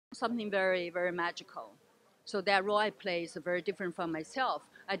something very, very magical. So that role I play is very different from myself.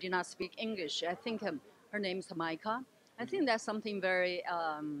 I did not speak English. I think her name is Maika. I think that's something very,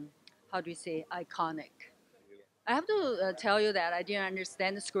 how do you say, iconic. I have to tell you that I didn't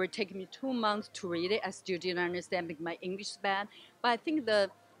understand the script. It took me 2 months to read it. I still didn't understand because my English is bad. But I think the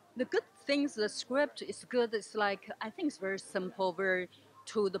good things, the script is good. It's like, I think it's very simple, very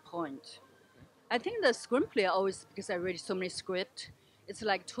to the point. I think the screenplay always, because I read so many scripts, it's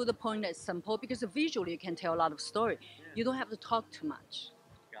like to the point and simple because visually you can tell a lot of story. You don't have to talk too much.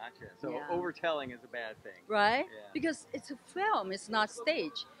 Gotcha. So Yeah. overtelling is a bad thing. Right? Yeah. Because it's a film, it's not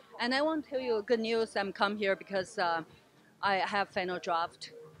stage. And I want to tell you good news. I'm come here because I have final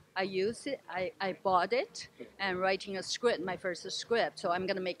draft. I use it. I bought it and writing a script, my first script. So I'm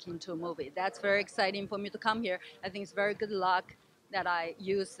gonna make it into a movie. That's very exciting for me to come here. I think it's very good luck that I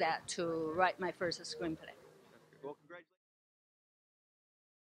use that to write my first screenplay.